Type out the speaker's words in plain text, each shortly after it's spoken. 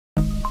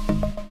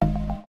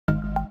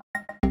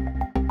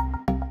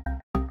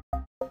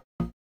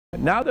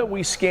now that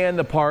we scan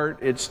the part,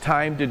 it's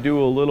time to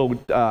do a little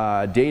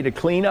data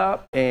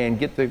cleanup and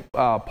get the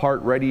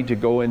part ready to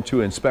go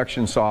into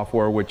inspection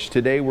software, which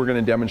today we're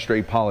going to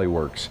demonstrate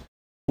Polyworks.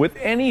 With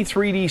any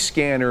 3D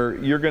scanner,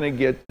 you're going to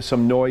get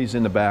some noise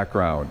in the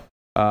background.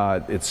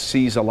 It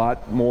sees a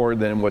lot more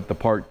than what the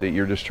part that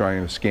you're just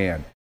trying to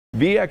scan.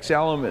 VX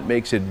Element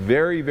makes it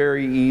very,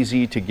 very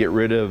easy to get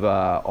rid of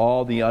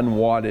all the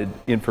unwanted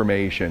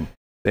information.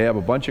 They have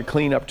a bunch of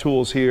cleanup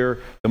tools here.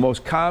 The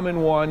most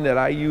common one that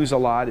I use a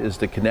lot is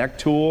the Connect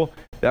tool.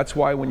 That's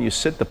why when you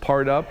sit the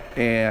part up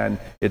and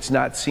it's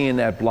not seeing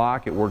that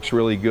block, it works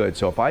really good.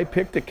 So if I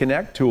pick the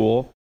Connect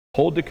tool,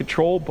 hold the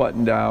control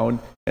button down,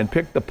 and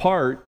pick the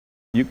part,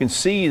 you can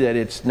see that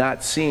it's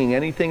not seeing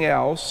anything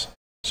else.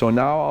 So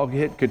now I'll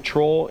hit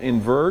Control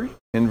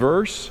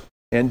Inverse,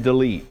 and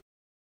Delete.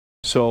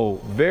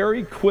 So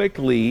very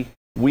quickly,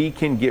 we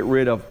can get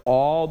rid of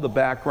all the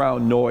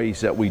background noise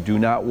that we do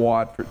not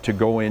want to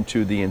go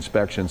into the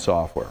inspection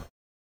software.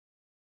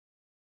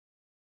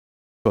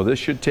 So this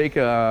should take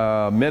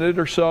a minute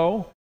or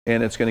so,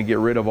 and it's going to get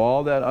rid of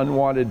all that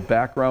unwanted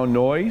background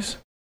noise.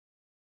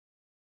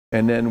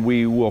 And then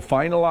we will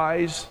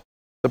finalize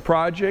the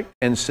project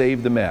and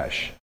save the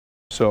mesh.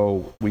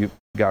 So we've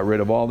got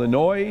rid of all the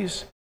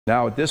noise.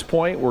 Now at this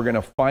point, we're going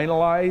to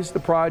finalize the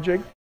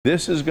project.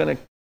 This is going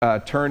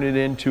to turn it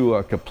into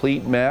a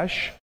complete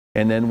mesh.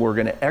 And then we're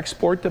going to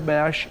export the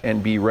mesh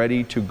and be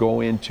ready to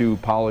go into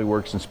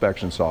Polyworks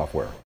inspection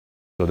software.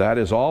 So that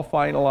is all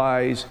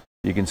finalized.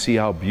 You can see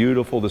how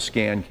beautiful the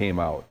scan came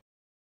out.